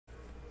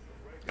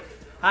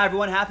Hi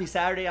everyone, happy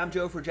Saturday. I'm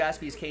Joe for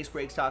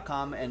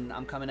JaspysCaseBreaks.com, and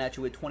I'm coming at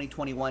you with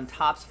 2021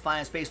 Topps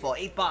Finest Baseball,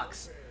 8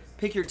 bucks.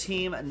 Pick your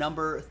team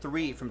number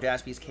 3 from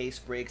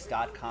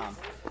JaspysCaseBreaks.com.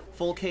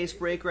 Full case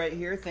break right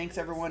here. Thanks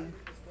everyone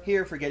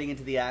here for getting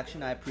into the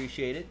action. I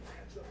appreciate it.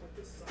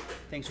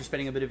 Thanks for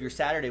spending a bit of your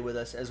Saturday with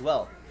us as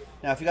well.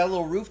 Now, if you got a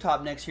little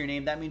rooftop next to your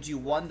name, that means you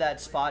won that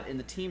spot in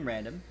the team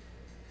random.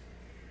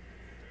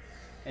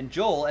 And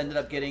Joel ended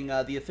up getting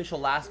the official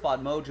last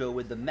spot mojo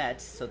with the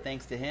Mets, so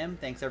thanks to him.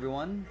 Thanks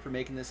everyone for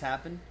making this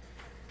happen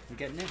and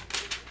getting in.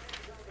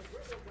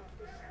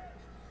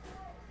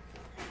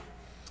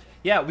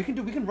 Yeah, we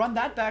can run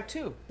that back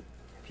too,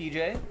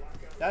 PJ.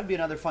 That'd be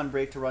another fun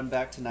break to run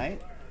back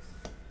tonight.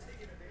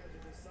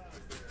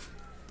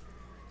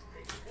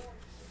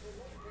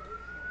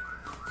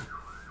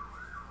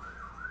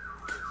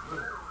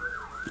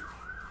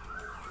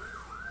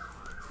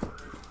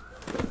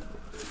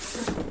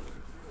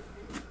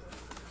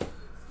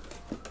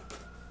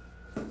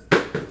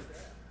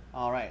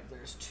 All right,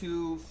 there's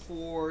 2,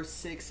 4,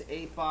 6,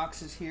 8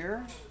 boxes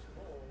here.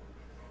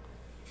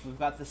 We've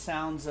got the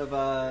sounds of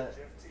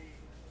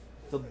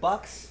the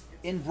Bucks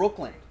in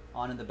Brooklyn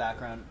on in the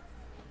background.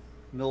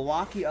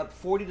 Milwaukee up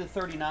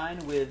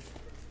 40-39 with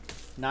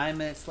 9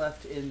 minutes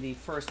left in the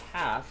first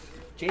half.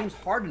 James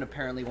Harden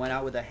apparently went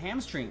out with a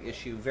hamstring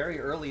issue very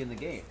early in the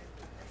game,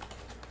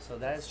 so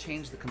that has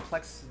changed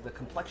the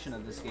complexion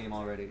of this game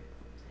already.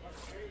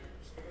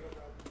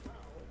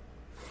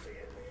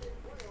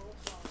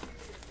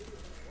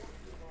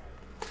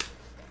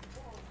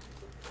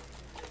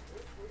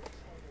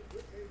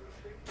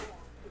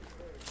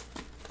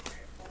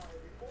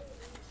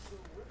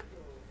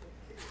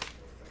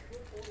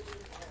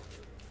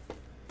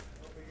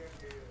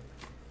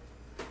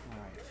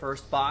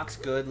 First box,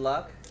 good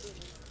luck.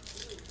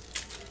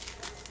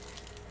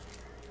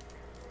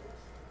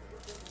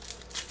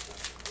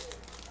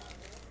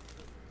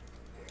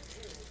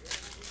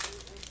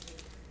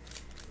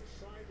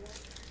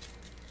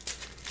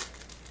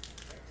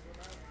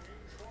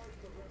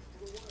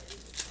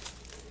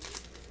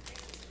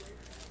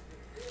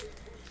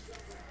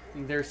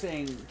 They're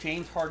saying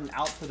James Harden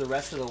out for the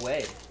rest of the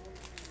way.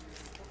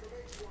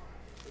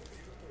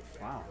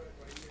 Wow.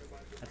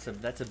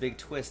 That's a big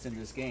twist in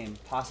this game,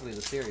 possibly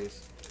the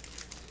series.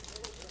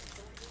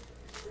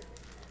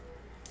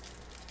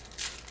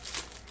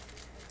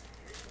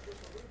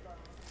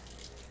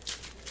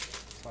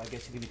 So I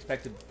guess you can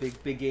expect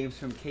big games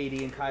from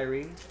KD and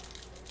Kyrie.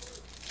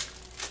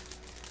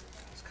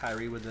 It's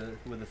Kyrie with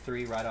a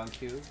 3 right on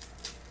cue.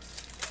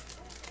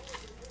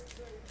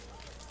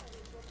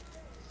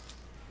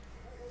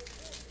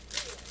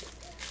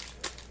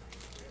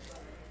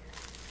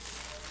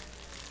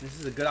 This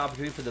is a good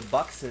opportunity for the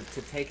Bucks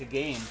to take a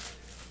game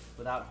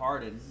without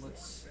Harden.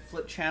 Let's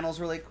flip channels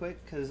really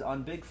quick, because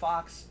on Big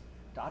Fox,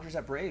 Dodgers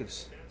at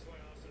Braves.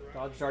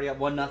 Dodgers already up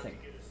 1-0.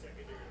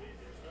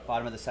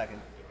 Bottom of the second.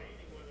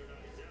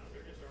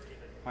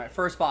 All right,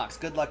 first box.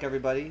 Good luck,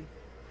 everybody.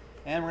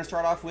 And we're going to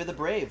start off with a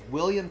Brave,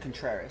 William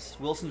Contreras,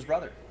 Wilson's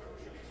brother.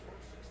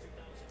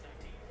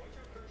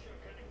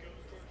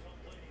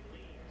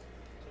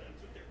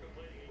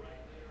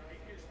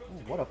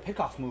 Ooh, what a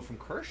pickoff move from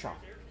Kershaw.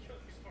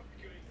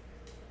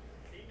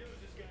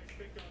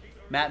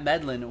 Matt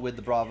Medlin with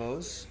the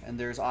Bravos, and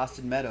there's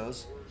Austin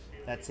Meadows.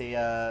 That's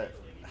a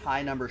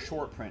high number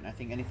short print. I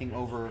think anything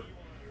over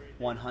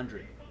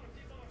 100.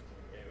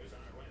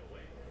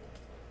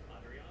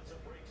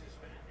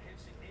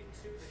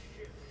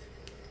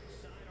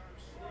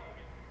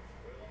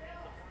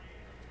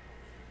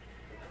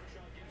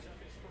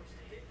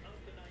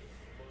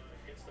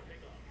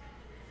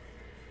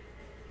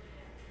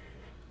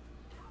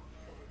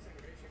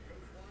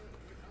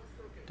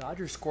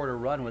 Dodgers scored a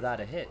run without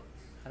a hit.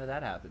 How did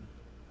that happen?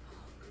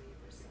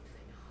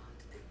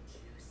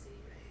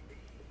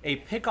 A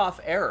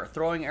pickoff error,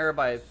 throwing error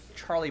by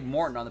Charlie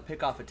Morton on the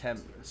pickoff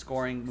attempt,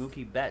 scoring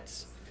Mookie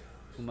Betts,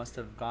 who must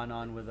have gone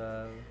on with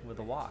a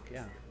walk.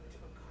 Yeah. All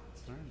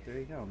right, there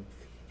you go.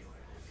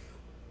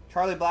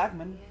 Charlie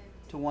Blackmon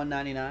to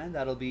 199.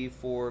 That'll be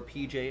for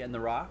PJ and the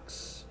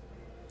Rocks.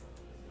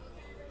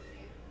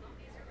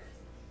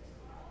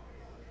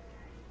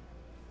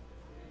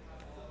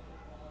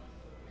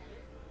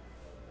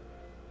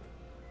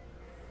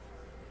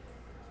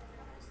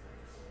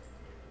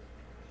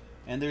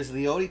 And there's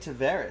Leody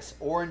Taveras,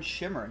 Orange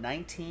Shimmer,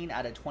 19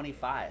 out of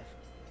 25.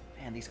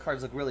 Man, these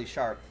cards look really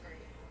sharp.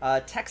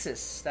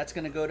 Texas, that's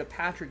going to go to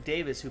Patrick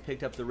Davis, who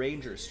picked up the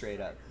Rangers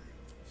straight up.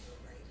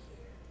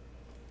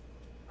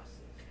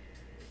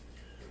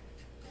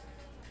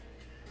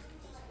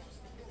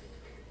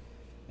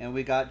 And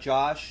we got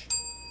Josh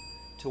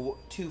to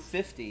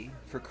 250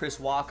 for Chris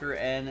Walker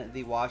and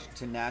the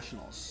Washington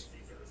Nationals.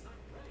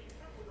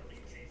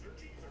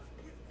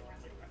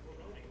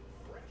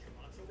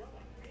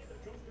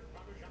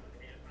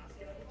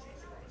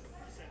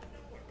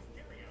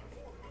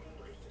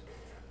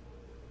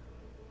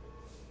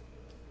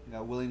 We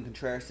got William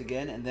Contreras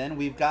again, and then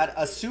we've got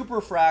a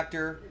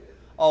Superfractor,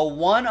 a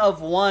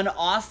 1/1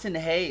 Austin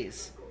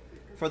Hayes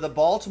for the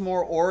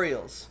Baltimore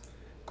Orioles.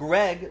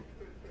 Greg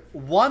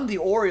won the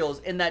Orioles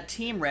in that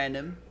team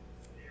random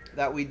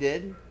that we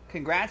did.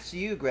 Congrats to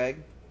you,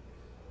 Greg.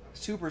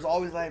 Supers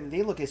always like,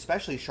 they look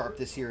especially sharp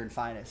this year in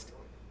Finest.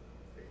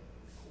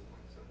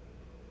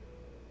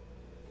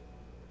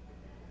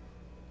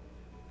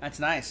 That's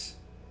nice.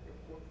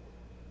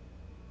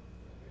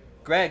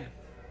 Greg,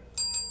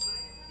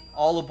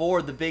 all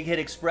aboard the Big Hit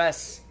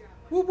Express.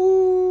 Woo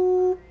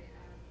woo!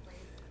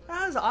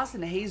 How's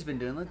Austin Hayes been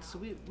doing?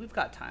 We've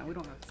got time. We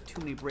don't have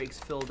too many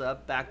breaks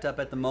backed up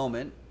at the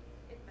moment.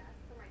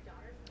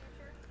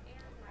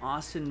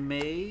 Austin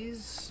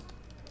Hayes,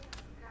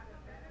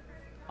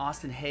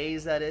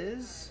 that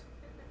is.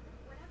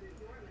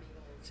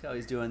 Let's see how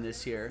he's doing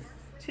this year.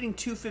 He's hitting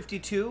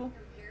 .252,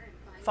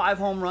 5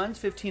 home runs,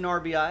 15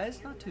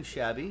 RBIs. Not too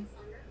shabby.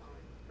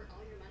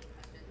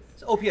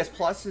 His OPS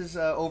plus is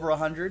over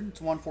 100.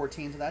 It's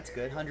 114, so that's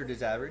good. 100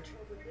 is average.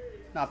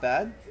 Not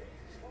bad.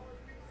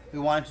 We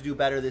want him to do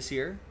better this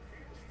year.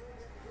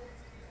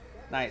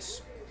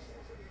 Nice.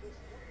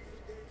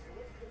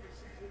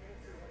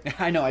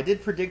 I know, I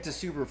did predict a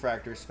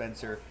superfractor,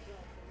 Spencer.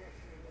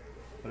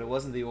 But it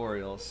wasn't the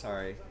Orioles,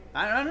 sorry.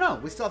 I don't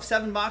know. We still have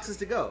 7 boxes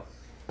to go.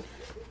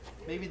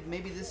 Maybe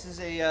this is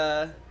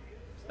a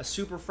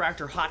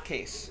superfractor hot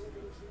case.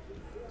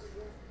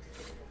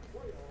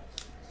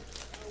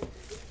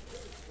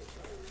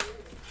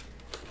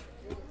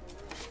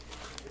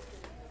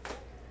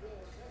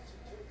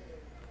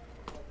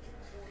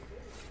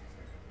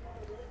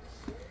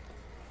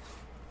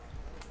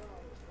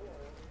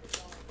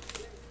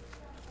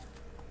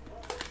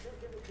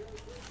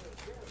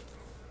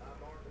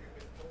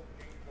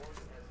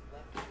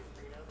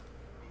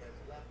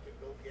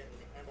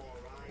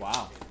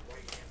 Wow.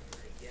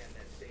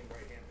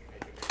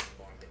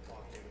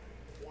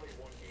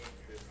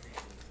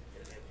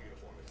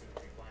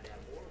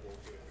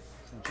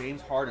 So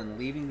James Harden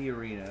leaving the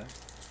arena.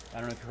 I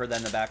don't know if you heard that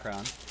in the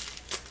background.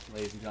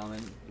 Ladies and gentlemen,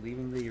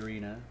 leaving the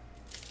arena.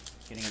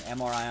 Getting an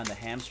MRI on the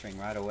hamstring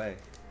right away.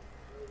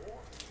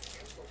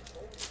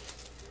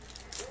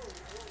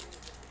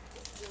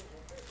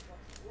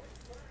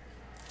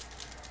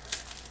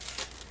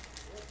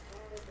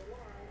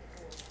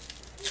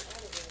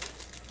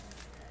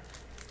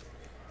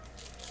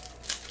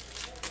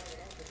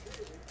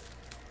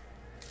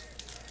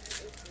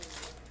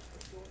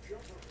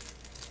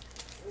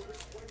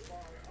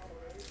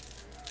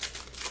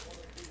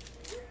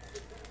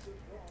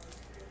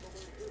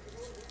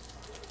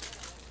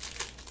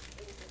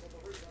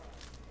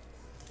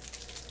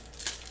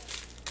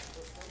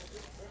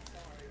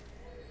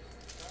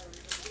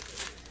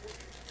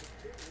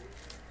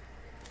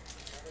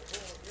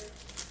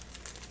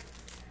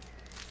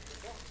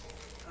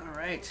 All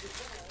right.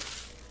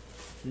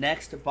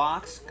 Next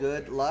box.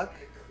 Good luck.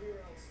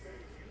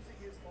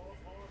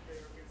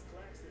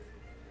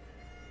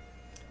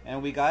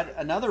 And we got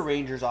another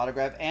Rangers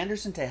autograph,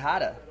 Anderson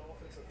Tejada,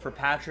 for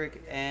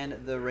Patrick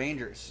and the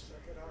Rangers.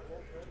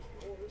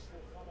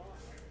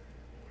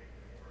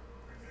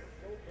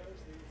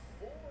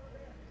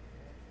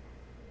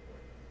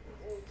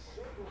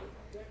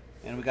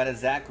 And we got a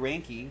Zach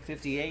Greinke,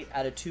 58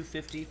 out of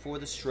 250 for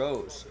the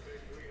Stros.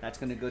 That's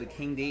going to go to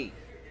King D.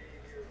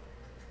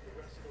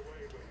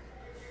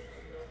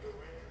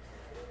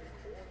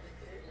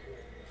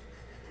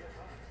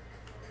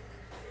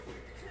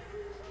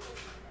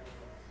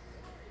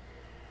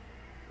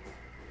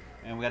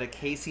 And we got a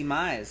Casey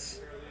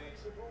Mize,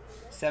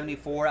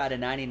 74 out of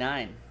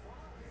 99.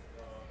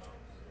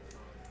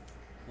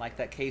 Like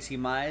that Casey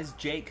Mize.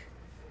 Jake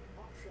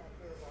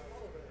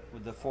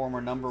with the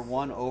former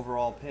 #1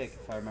 overall pick,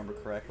 if I remember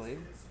correctly.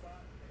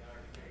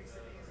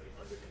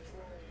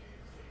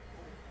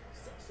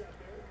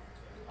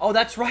 Oh,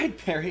 that's right,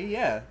 Perry.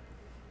 Yeah.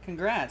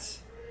 Congrats.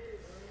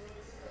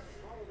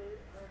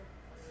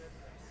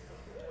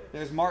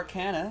 There's Mark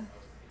Canha.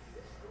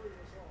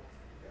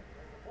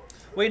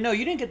 Wait, no,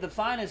 you didn't get the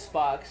finest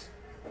box.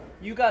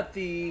 You got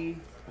the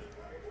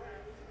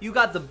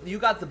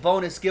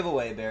bonus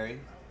giveaway, Barry.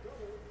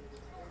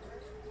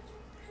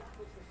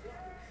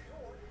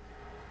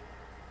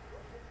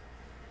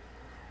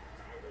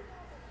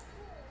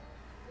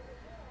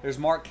 There's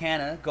Mark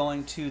Canha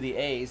going to the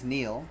A's,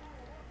 Neil.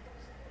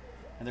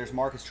 And there's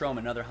Marcus Stroman,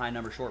 another high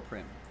number short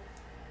print.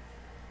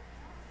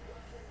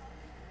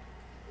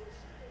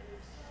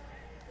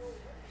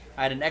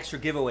 I had an extra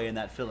giveaway in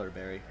that filler,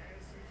 Barry.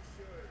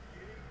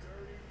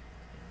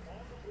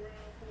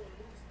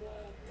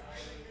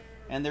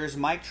 And there's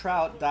Mike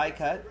Trout die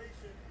cut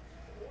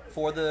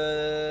for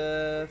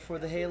the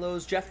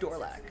Halos, Jeff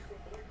Dorlack.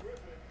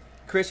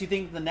 Chris, you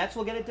think the Nets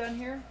will get it done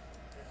here?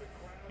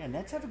 Yeah,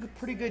 Nets have a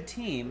pretty good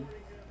team,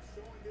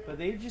 but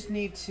they just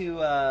need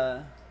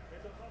to.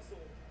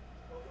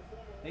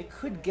 They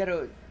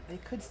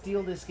could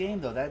steal this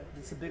game though.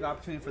 That's a big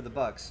opportunity for the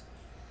Bucks.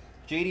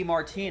 JD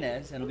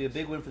Martinez, and it'll be a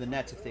big win for the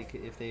Nets if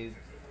they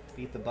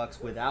beat the Bucks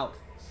without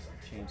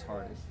James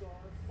Harden.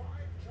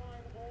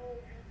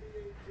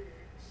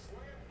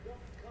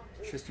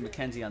 Tristan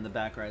McKenzie on the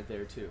back right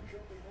there too.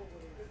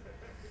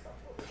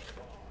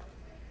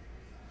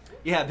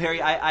 Yeah,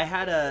 Barry, I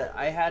had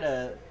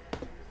a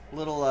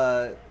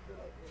little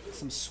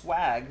some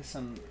swag,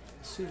 some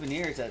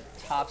souvenirs that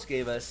Topps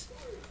gave us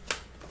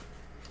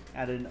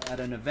at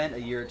an event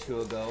a year or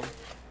two ago.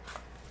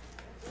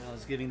 And I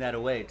was giving that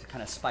away to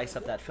kind of spice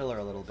up that filler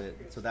a little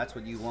bit. So that's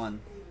what you won.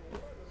 So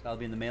that'll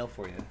be in the mail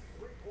for you.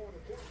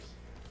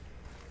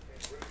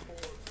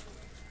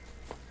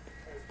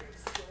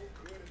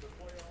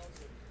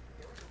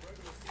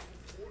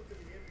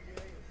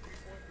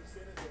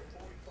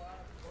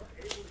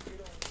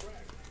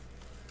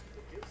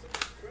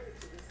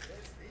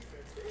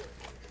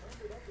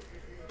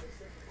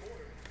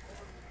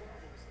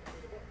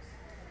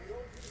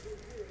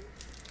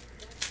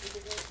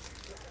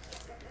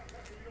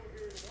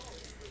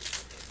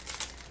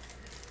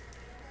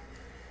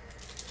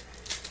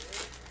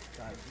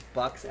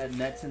 Bucks at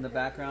Nets in the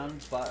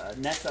background.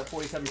 Nets up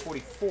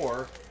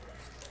 47-44.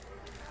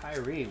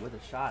 Kyrie with a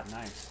shot.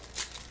 Nice.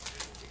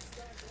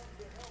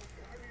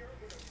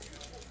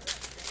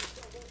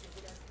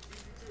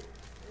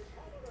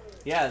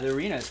 Yeah, the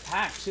arena is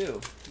packed too.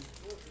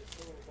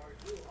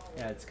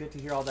 Yeah, it's good to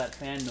hear all that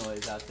fan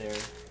noise out there.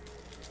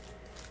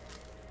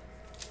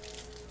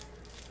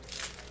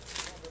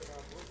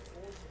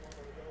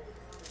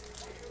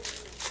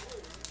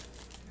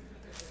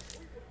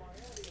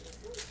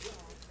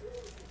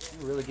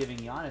 Really giving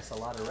Giannis a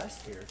lot of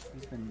rest here.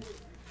 He's been,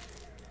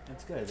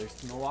 that's good.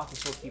 There's Milwaukee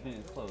still keeping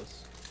it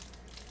close.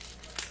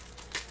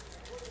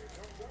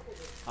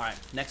 All right,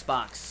 next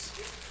box.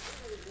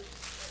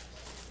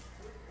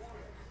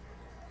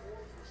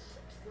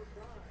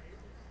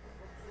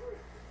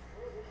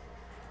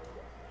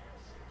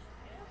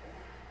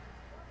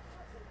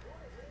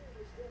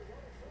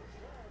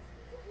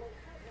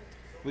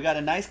 We got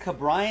a nice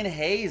Brian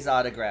Hayes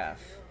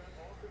autograph.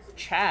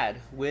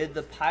 Chad with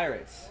the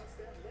Pirates.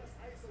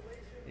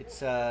 It's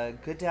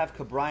good to have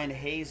Brian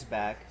Hayes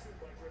back.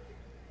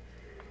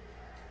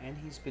 And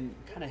he's been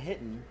kind of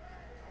hitting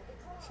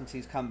since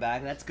he's come back.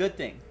 And that's a good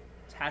thing.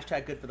 It's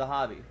hashtag good for the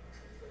hobby.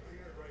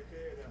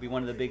 Could be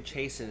one of the big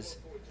chases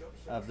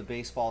of the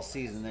baseball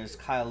season. There's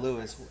Kyle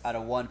Lewis out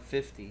of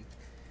 150.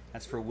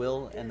 That's for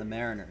Will and the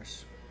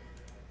Mariners.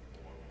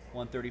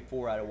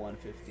 134 out of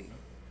 150.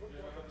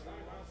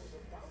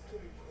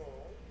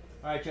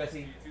 All right,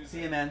 Jesse.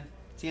 See you, man.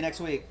 See you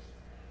next week.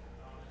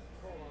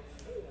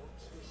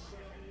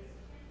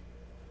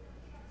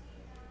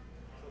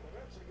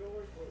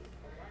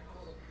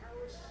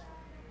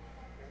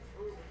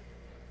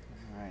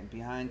 All right,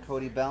 behind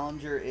Cody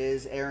Bellinger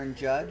is Aaron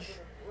Judge.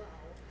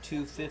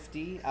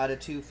 250 out of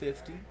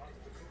 250.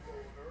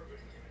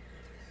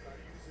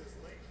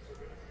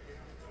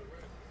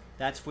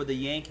 That's for the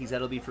Yankees.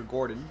 That'll be for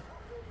Gordon.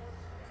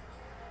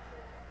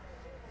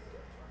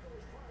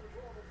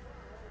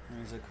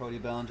 There's a Cody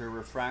Bellinger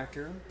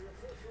refractor.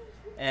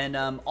 And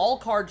all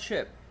card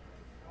ship,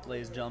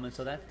 ladies and gentlemen.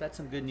 So that's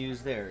some good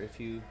news there. If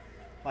you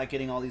like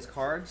getting all these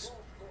cards,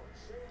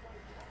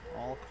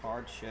 all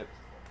card ship.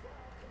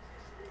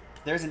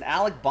 There's an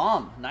Alec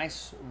Baum.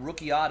 Nice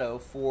rookie auto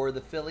for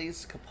the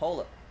Phillies.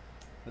 Coppola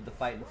with the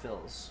Fightin'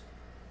 Phils.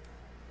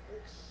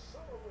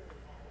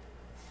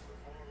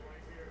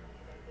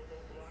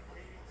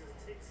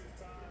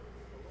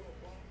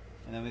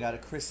 And then we got a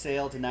Chris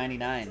Sale to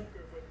 99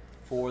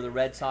 for the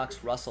Red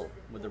Sox. Russell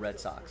with the Red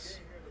Sox.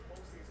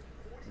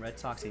 Red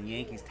Sox and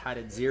Yankees tied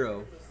at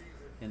 0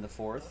 in the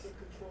 4th.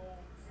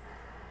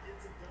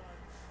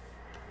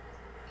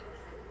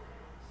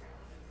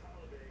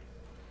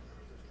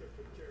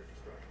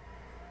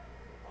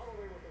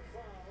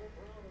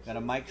 Got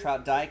a Mike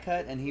Trout die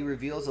cut, and he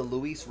reveals a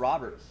Luis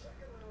Robert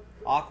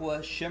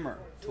Aqua Shimmer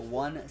to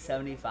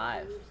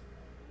 175.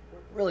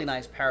 Really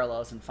nice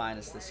parallels and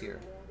finest this year.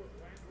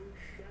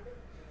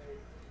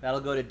 That'll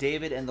go to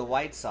David and the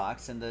White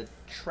Sox, and the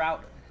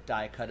Trout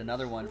die cut,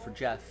 another one for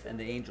Jeff and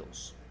the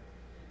Angels.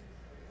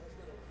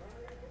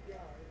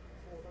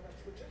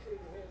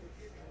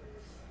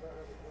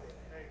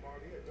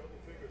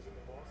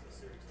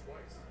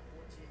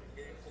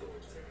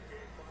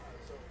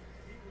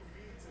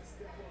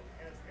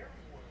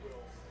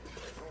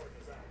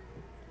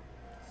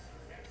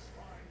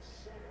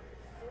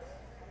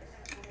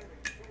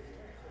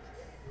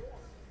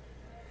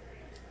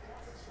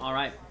 All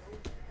right,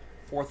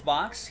 4th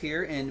box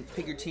here in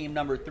Pick Your Team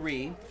number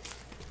 3.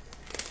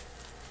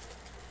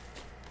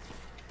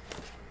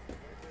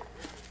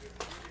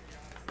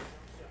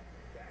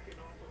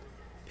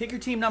 Pick Your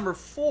Team number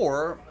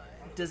 4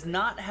 does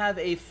not have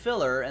a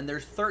filler, and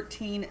there's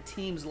 13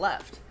 teams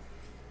left.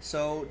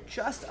 So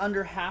just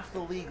under half the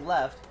league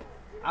left.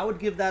 I would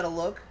give that a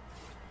look.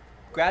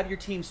 Grab your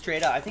team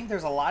straight up. I think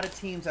there's a lot of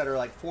teams that are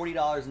like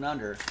 $40 and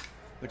under,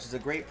 which is a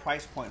great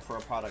price point for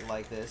a product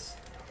like this.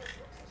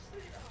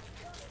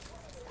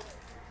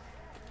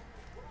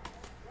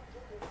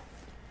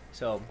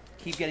 So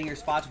keep getting your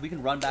spots. We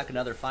can run back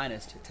another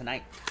finest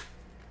tonight.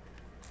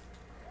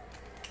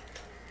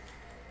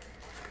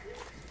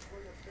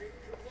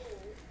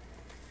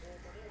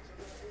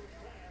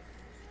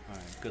 All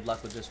right, good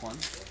luck with this one.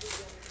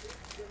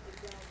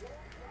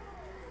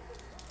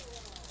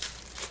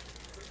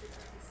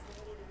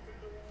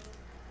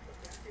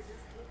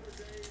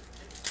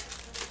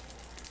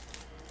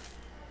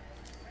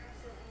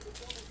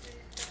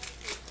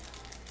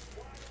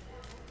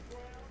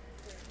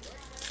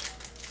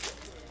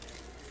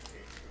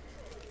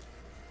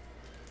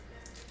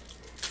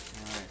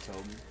 So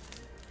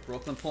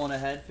Brooklyn pulling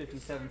ahead,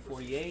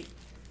 57-48.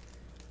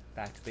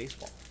 Back to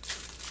baseball.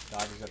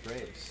 Dodgers at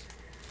Braves.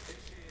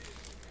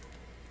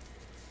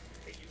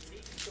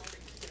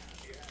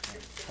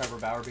 Trevor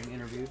Bauer being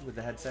interviewed with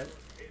the headset.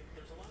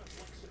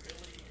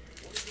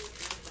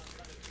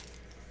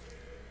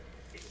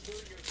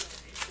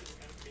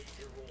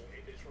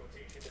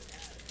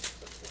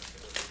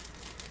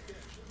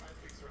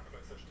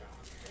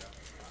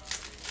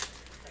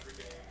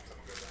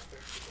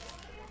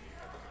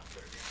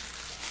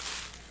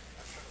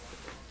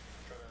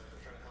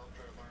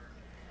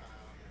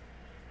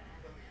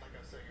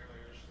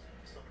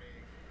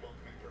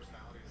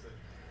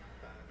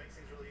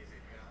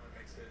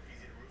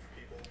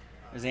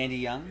 There's Andy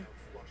Young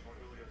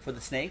for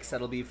the Snakes.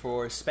 That'll be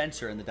for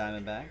Spencer and the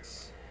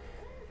Diamondbacks.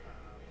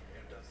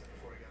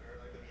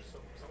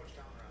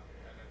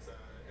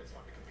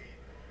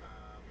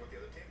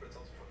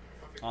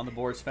 On the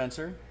board,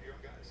 Spencer.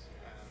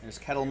 There's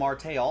Kettle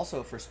Marte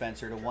also for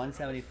Spencer to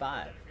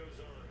 175.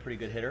 Pretty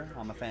good hitter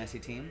on the fantasy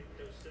team.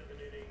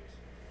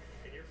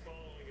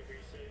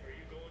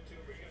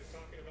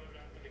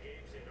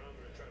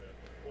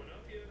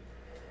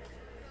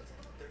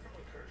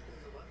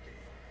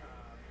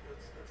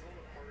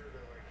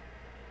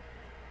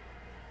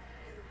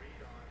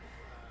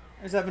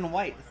 There's Evan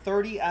White,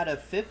 30 out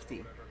of 50.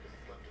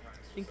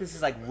 I think this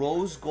is like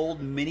rose gold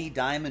mini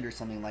diamond or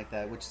something like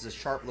that, which is a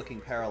sharp looking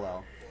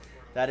parallel.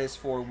 That is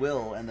for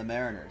Will and the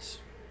Mariners.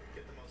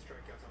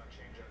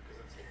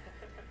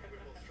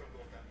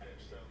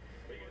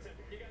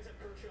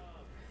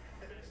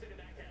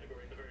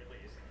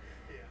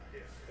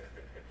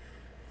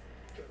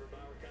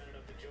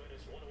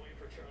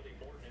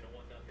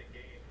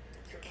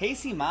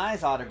 Casey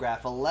Mize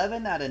autograph,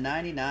 11 out of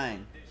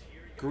 99.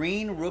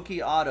 Green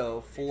rookie auto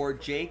for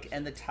Jake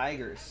and the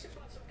Tigers.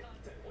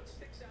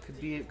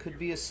 Could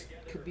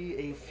be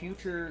a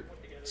future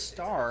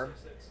star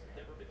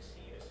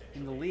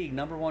in the league.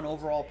 #1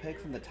 overall pick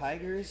from the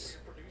Tigers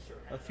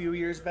a few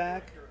years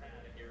back.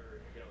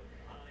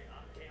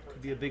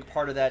 Could be a big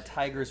part of that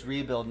Tigers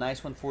rebuild.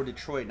 Nice one for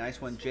Detroit. Nice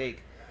one,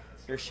 Jake.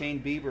 There's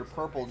Shane Bieber,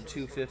 purple to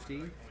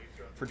 250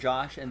 for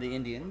Josh and the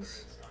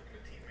Indians.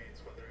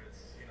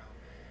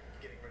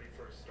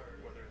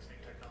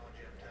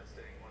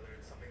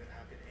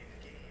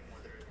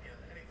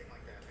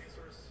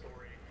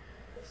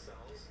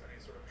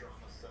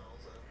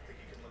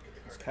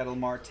 Kettle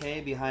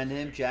Marte behind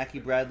him, Jackie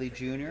Bradley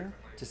Jr.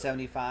 to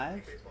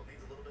 75.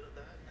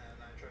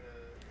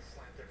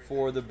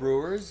 For the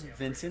Brewers,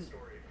 Vincent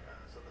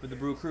with the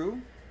Brew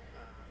Crew.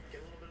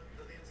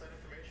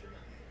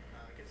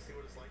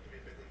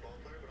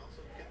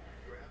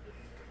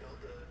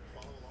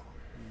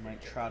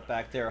 Might trot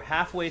back there.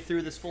 Halfway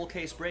through this full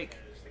case break.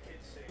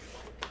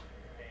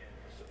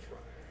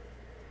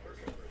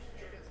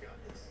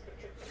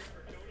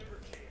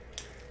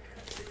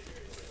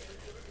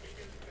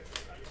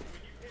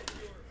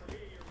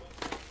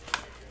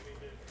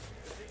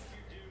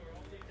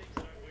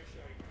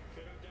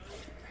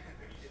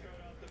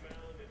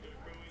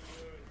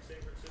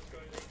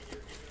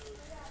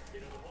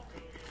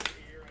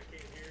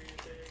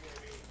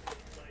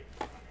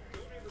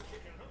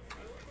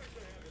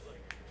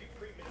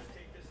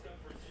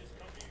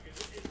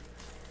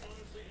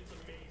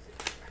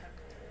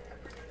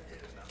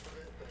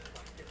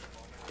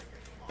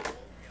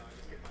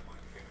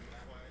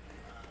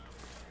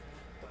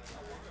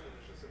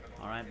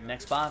 All right,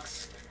 next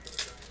box.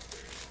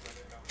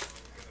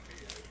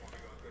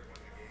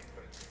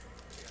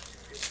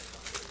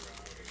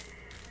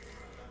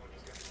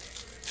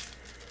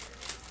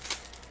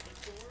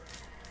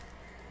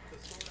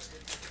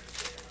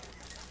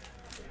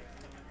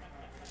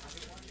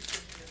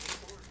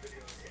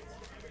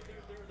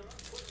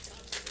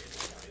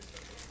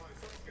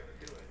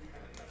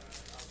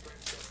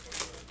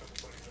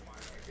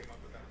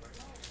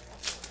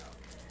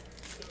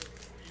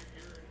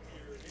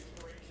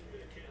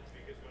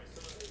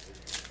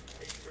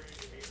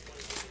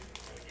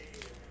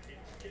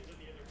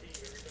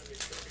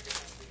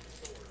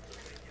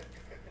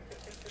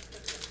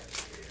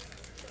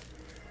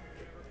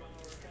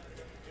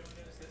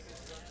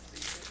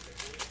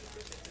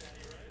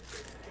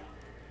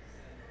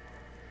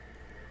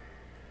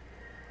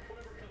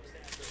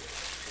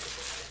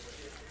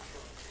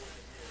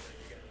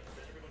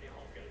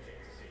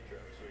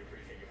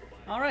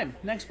 All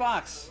right, next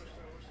box.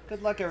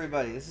 Good luck,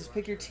 everybody. This is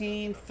Pick Your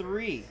Team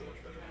 3.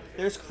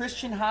 There's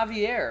Christian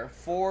Javier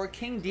for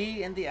King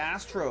D and the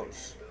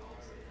Astros.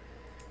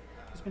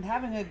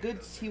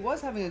 He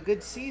was having a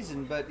good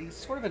season, but he's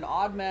sort of an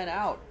odd man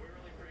out.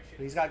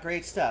 But he's got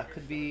great stuff.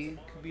 Could be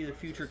the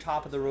future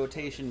top of the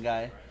rotation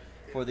guy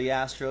for the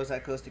Astros.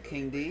 That goes to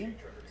King D.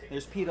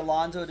 There's Pete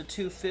Alonso to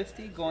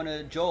 250, going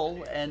to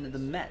Joel and the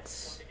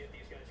Mets.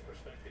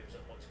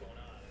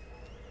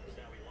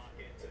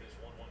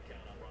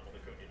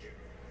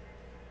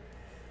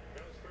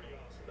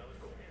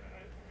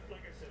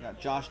 Got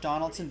Josh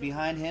Donaldson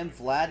behind him.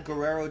 Vlad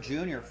Guerrero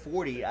Jr.,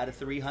 40 out of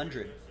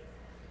 300.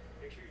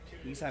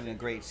 He's having a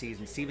great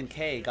season. Stephen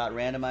K got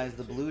randomized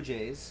the Blue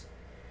Jays.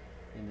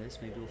 in this.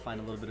 Maybe we'll find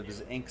a little bit of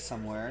his ink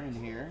somewhere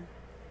in here.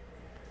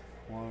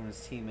 One of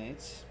his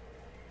teammates.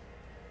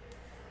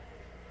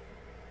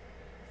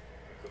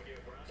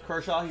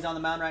 Kershaw, he's on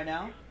the mound right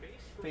now,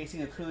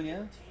 facing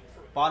Acuna.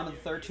 Bottom of the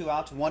third, 2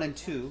 outs, 1 and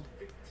 2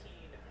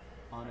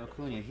 on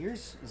Acuna.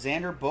 Here's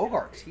Xander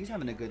Bogaerts. He's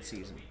having a good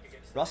season.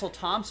 Russell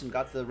Thompson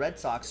got the Red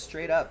Sox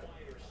straight up.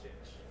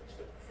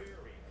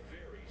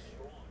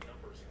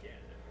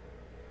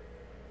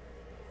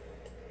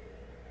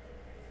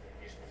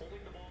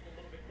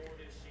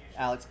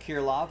 Alex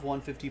Kirilloff,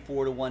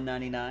 154 to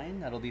 199.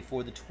 That'll be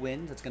for the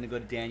Twins. That's going to go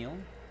to Daniel.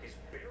 He's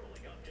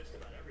barreling up just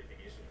about everything.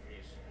 He's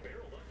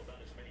barreled up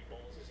about as many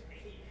balls as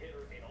any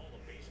hitter in all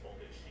of baseball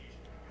this season.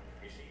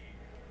 You see,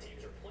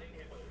 teams are playing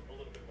him a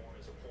little bit more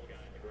as a pull guy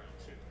on the ground,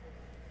 too.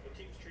 The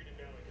teams treat him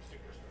now like a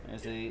superstar.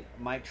 There's a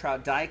Mike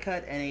Trout die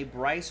cut and a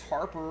Bryce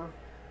Harper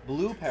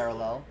blue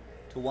parallel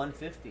to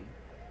 150.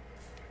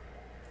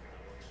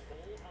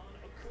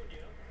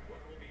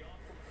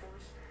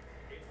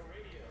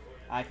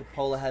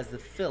 Icapola has the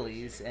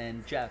Phillies,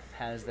 and Jeff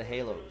has the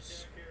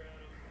Halos.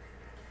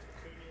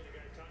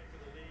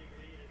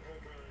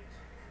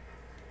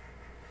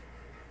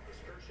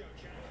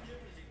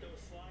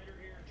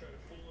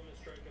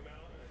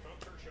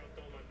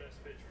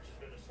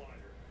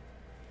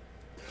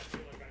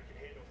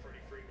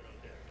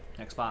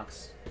 Next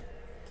box.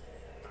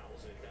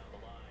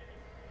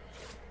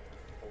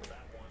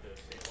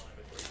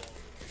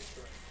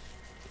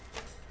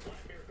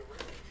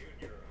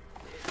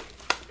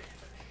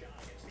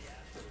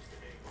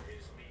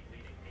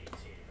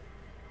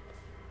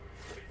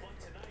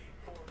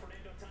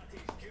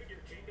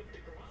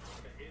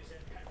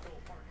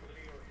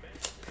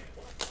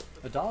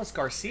 Adolis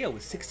Garcia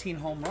with 16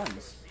 home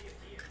runs.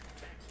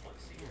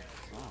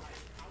 Wow.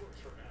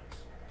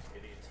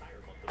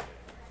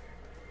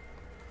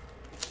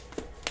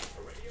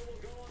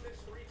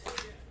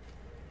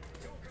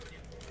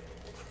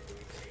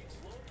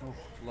 Oh,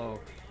 low.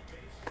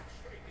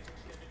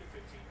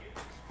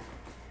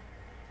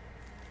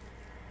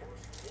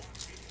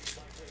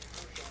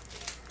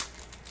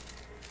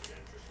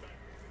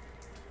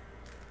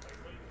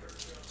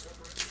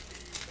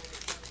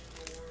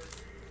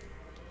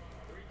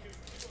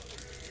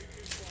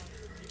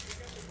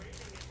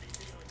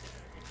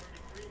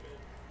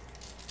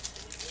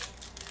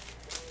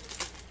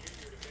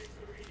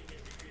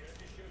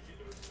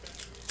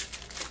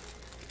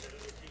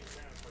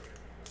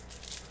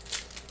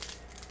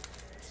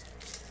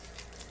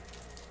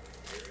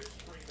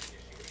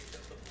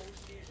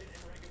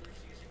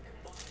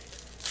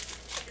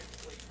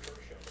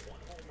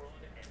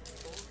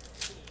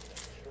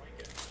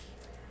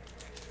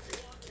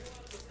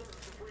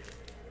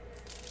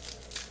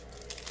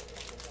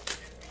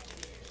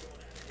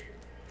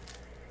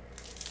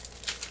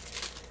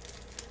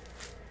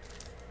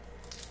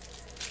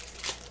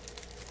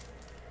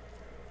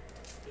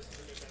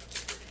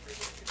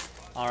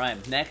 All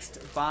right, next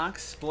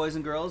box, boys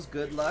and girls,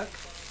 good luck.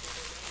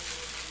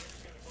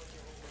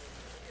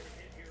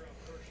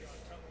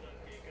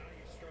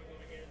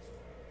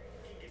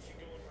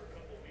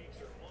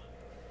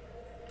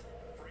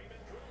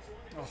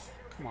 Oh,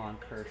 come on,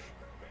 Kirsch.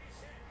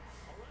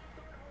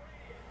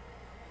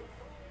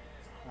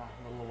 Oh,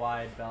 a little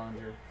wide,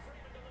 Bellinger.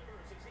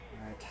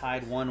 All right,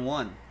 tied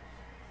 1-1.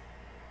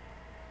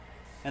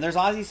 And there's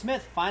Ozzie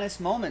Smith, finest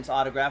moments,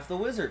 autograph the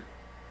Wizard.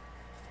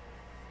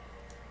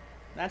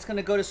 That's going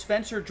to go to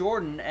Spencer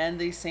Jordan and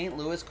the St.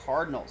 Louis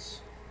Cardinals.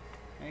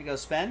 There you go,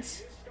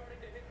 Spence.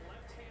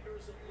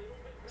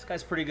 This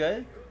guy's pretty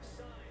good.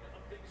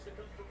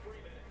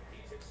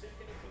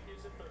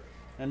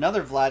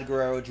 Another Vlad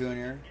Guerrero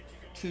Jr.,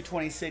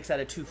 226 out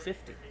of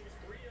 250.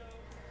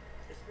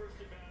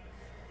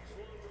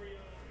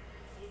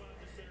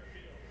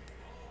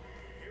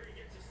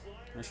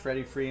 There's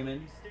Freddie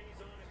Freeman.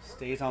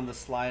 Stays on the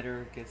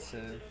slider, gets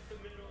a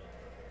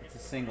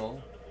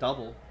single,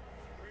 double.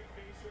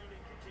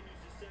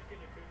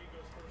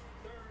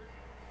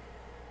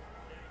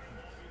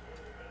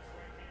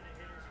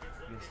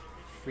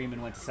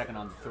 Freeman went to second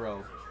on the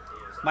throw.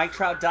 Mike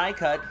Trout die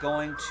cut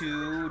going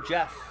to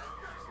Jeff.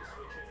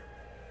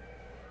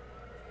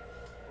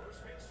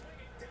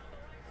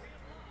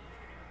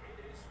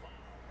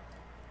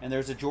 And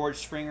there's a George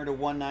Springer to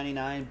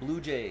 199. Blue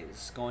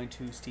Jays going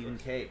to Stephen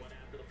K.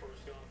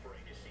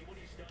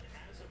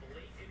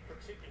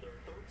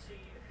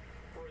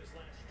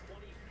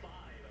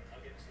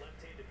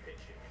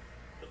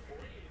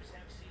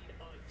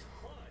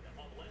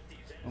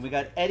 And we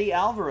got Eddie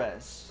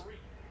Alvarez,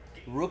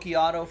 rookie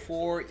auto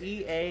for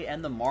EA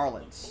and the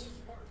Marlins.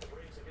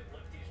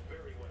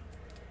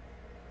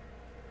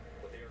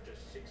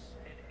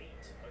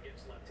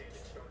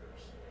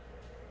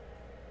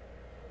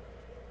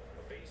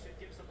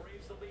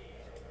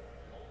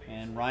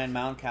 And Ryan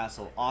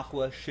Mountcastle,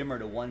 Aqua Shimmer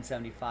to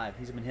 175.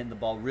 He's been hitting the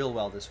ball real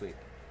well this week.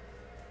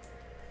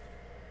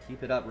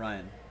 Keep it up,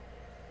 Ryan.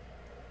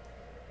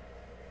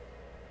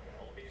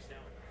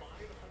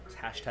 It's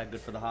hashtag good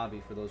for the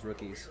hobby for those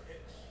rookies.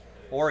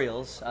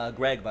 Orioles,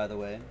 Greg, by the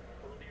way.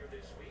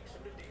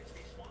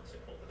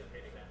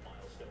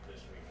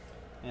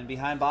 And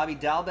behind Bobby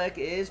Dalbec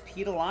is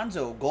Pete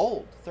Alonso,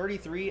 gold,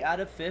 33 out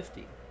of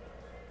 50.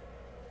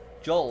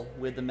 Joel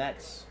with the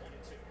Mets.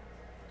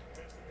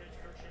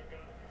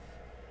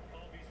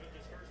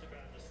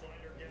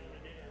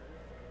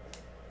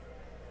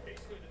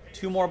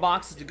 Two more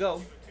boxes to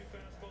go.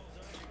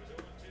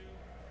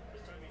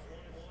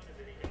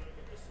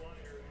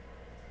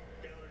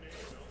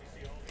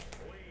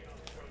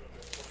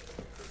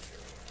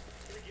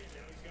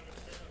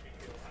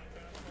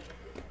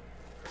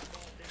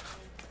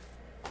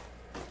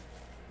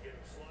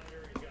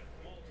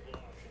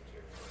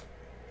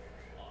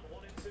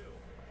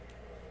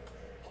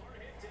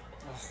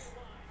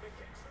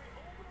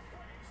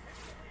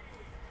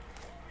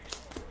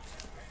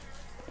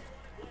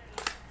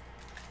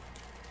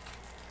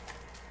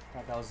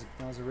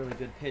 That was a really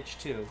good pitch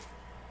too.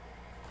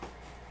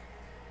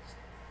 Just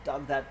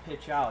dug that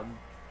pitch out and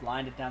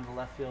lined it down the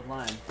left field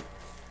line.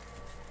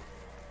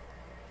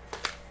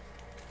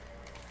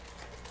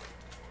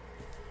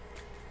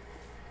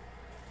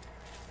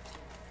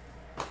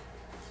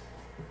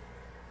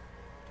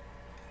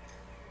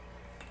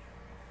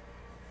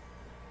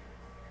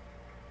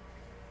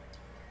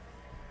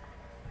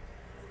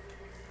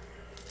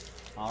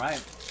 All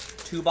right,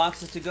 2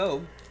 boxes to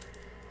go.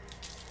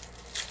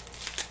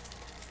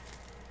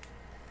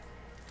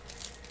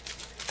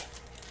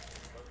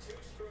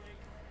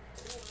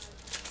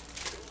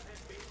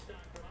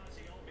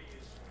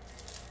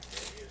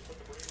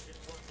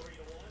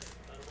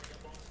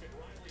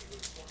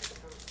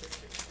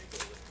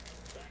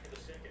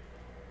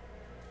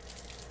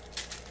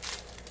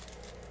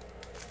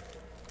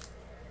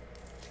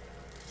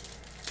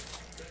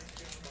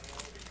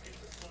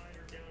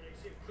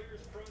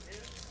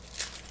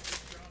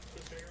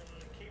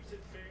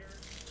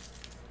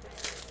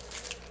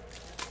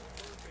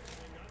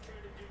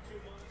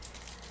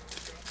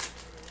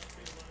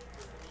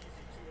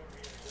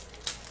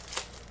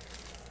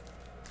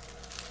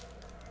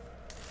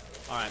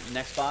 All right,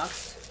 next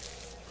box.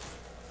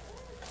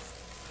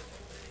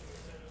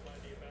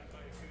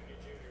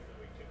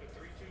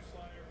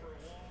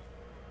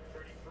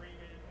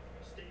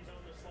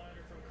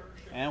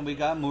 And we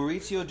got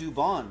Mauricio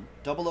Dubon,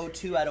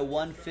 002 out of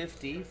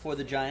 150 for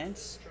the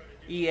Giants.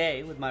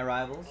 EA with my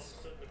rivals.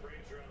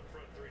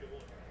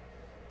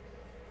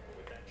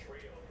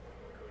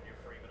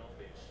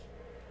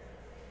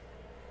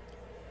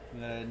 We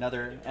got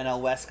another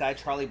NL West guy,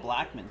 Charlie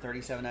Blackmon,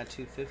 37 out of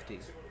 250.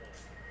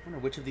 I wonder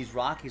which of these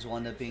Rockies will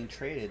end up being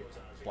traded.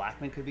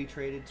 Blackmon could be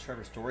traded.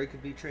 Trevor Story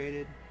could be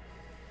traded.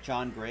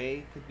 John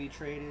Gray could be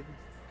traded.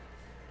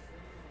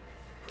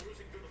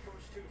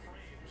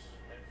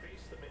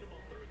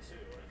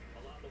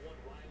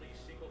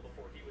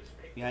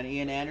 Behind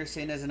Ian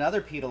Anderson is another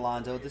Pete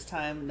Alonso, this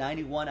time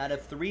 91 out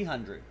of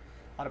 300. A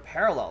lot of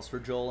parallels for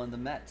Joel and the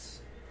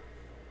Mets.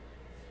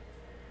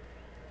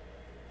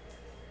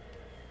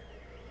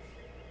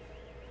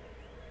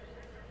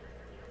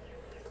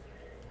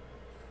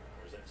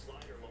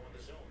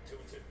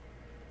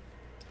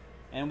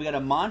 And we got a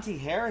Monty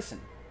Harrison.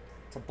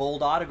 It's a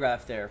bold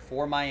autograph there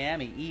for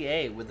Miami.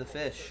 EA with the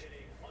fish.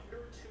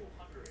 Under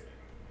 200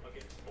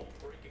 against both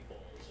breaking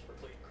balls for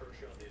Clayton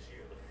Kershaw this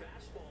year. The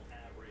fastball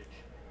average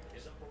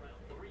is up around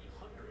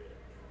 300,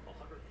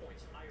 100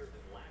 points higher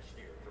than last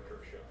year for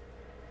Kershaw.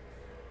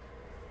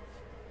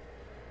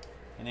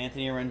 And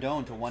Anthony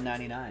Rendon to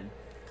 199.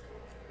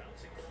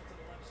 Bouncing ball to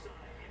the left side.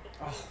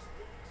 Oh.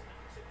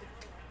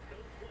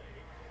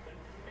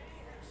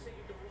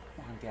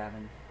 Come on,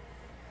 Gavin.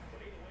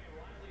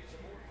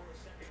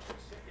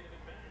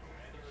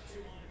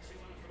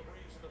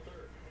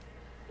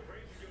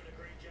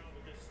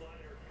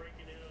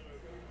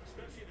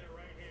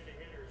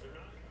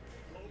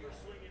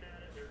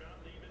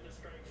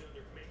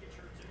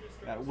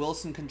 Got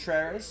Wilson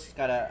Contreras.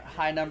 Got a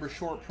high number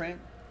short print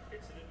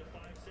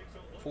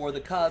for the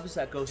Cubs.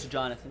 That goes to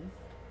Jonathan.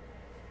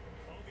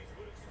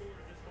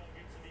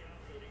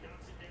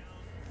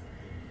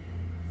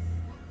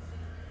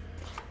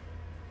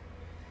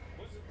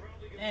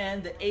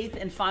 And the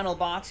 8th and final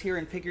box here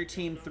in Pick Your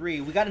Team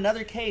 3. We got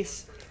another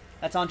case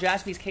that's on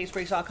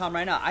jaspyscasebreaks.com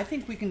right now. I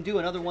think we can do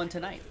another one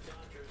tonight.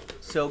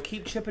 So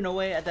keep chipping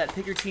away at that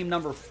Pick Your Team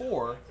number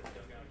 4.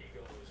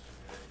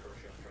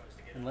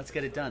 And let's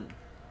get it done.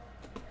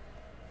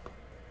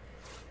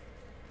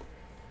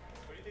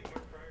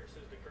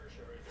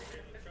 Kershaw right there.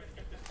 Yeah, they're trying to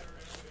get this turned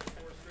around. We've got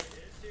 4 straight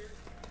hits here.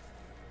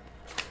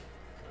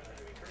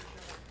 I mean,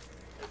 Kershaw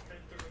has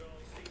been through it all,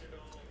 seen it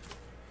all,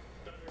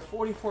 done it all.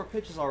 44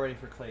 pitches already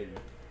for Clayton.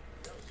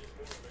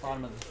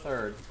 Bottom of the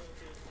third.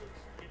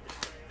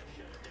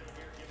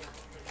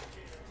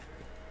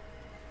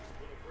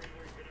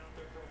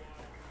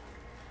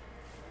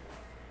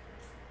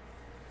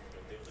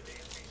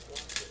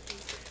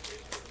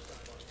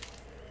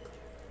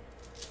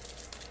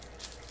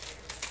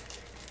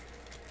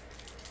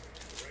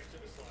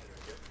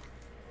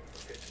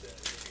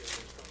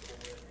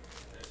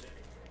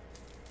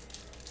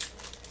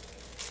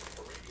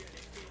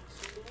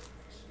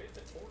 Smith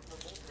and Morton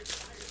were both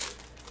retired.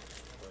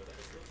 That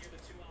has really given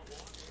 2 out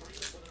walks, freed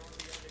up with an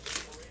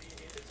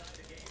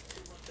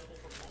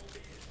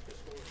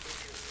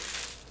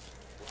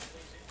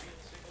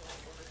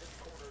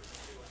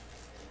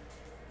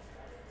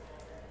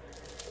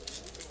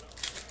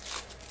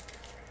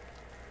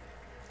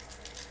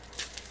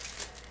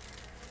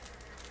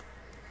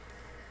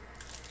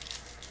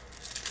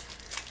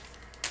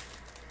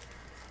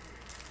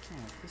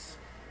This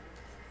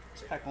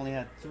pack only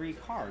had 3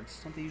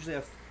 cards. Don't they usually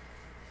have...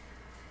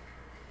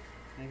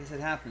 I guess it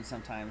happens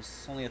sometimes.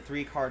 It's only a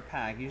 3-card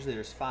pack. Usually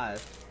there's 5.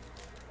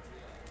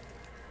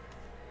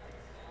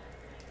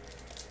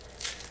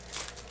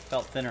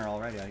 Felt thinner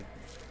already.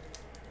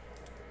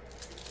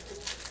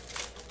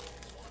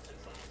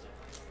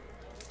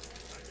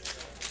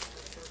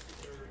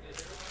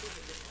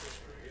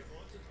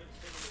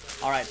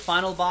 All right,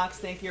 final box.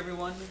 Thank you,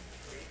 everyone,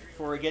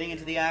 for getting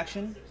into the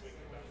action.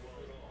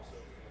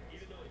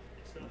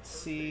 Let's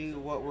see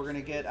what we're going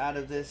to get out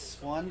of this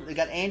one. We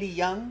got Andy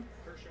Young,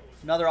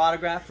 another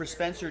autograph for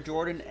Spencer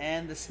Jordan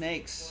and the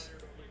Snakes.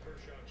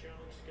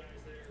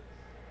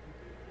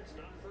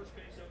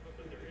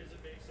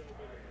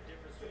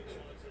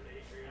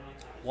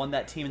 Won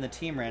that team in the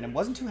team random.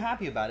 Wasn't too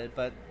happy about it,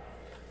 but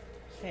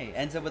hey,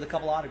 ends up with a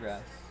couple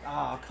autographs.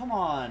 Oh, come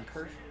on,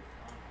 Kershaw.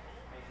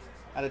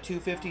 Out of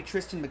 250,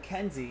 Tristan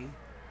McKenzie,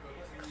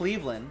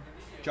 Cleveland,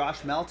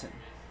 Josh Melton.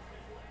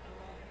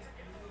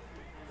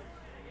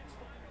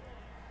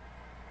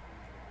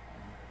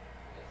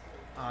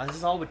 This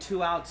is all with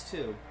 2 outs,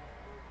 too.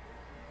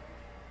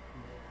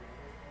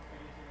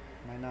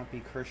 Might not be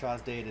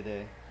Kershaw's day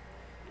today.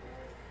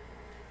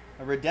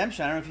 A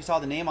redemption. I don't know if you saw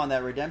the name on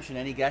that redemption.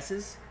 Any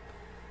guesses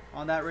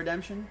on that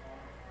redemption?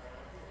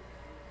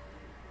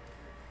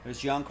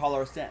 There's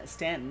Giancarlo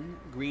Stanton,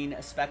 green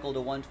speckled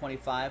to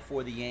 125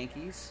 for the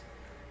Yankees.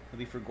 It'll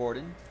be for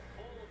Gordon.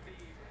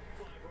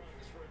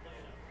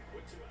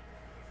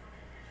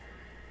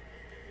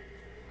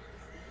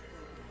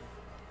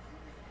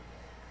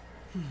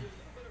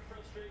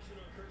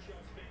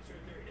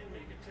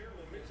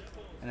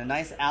 And a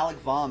nice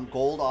Alec Baum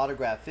gold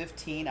autograph,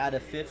 15 out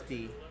of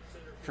 50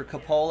 for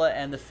Coppola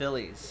and the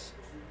Phillies.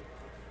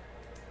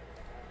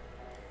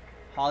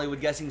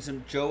 Hollywood guessing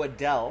some Joe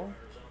Adell.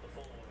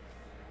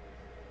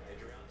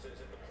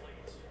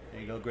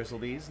 There you go,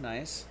 Gristlebees.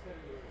 Nice.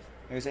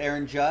 There's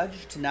Aaron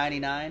Judge to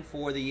 99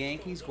 for the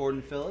Yankees.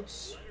 Gordon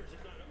Phillips.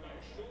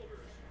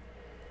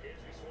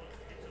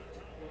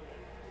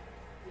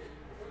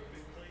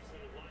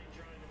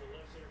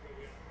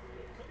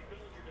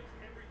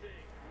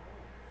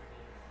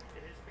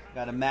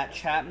 Got a Matt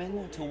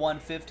Chapman to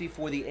 150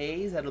 for the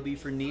A's. That'll be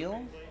for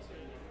Neil.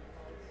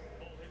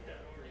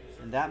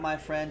 And that, my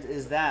friend,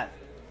 is that.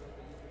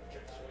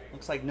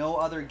 Looks like no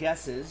other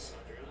guesses.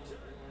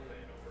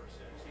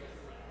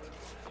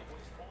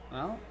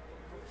 Well,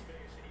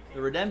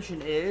 the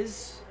redemption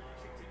is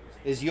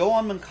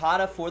Yoan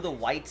Moncada for the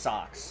White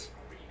Sox.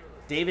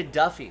 David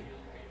Duffy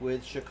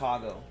with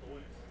Chicago.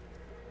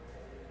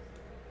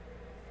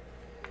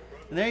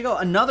 And there you go.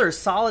 Another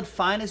solid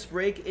finest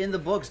break in the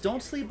books.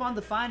 Don't sleep on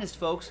the finest,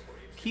 folks.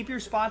 Keep your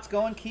spots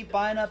going. Keep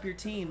buying up your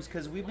teams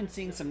because we've been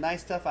seeing some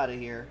nice stuff out of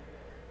here.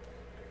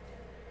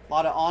 A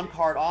lot of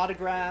on-card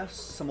autographs.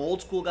 Some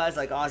old school guys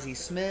like Ozzie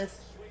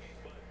Smith.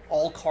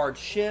 All-card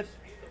ship.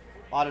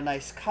 A lot of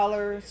nice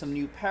color. Some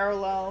new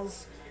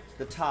parallels.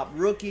 The top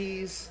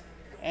rookies.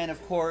 And,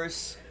 of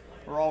course,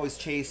 we're always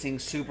chasing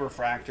super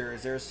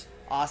fractors. There's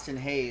Austin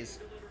Hayes,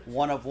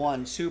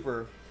 1/1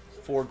 super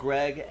for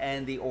Greg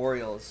and the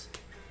Orioles.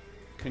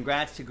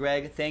 Congrats to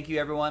Greg. Thank you,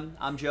 everyone.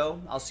 I'm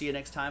Joe. I'll see you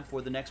next time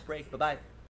for the next break. Bye-bye.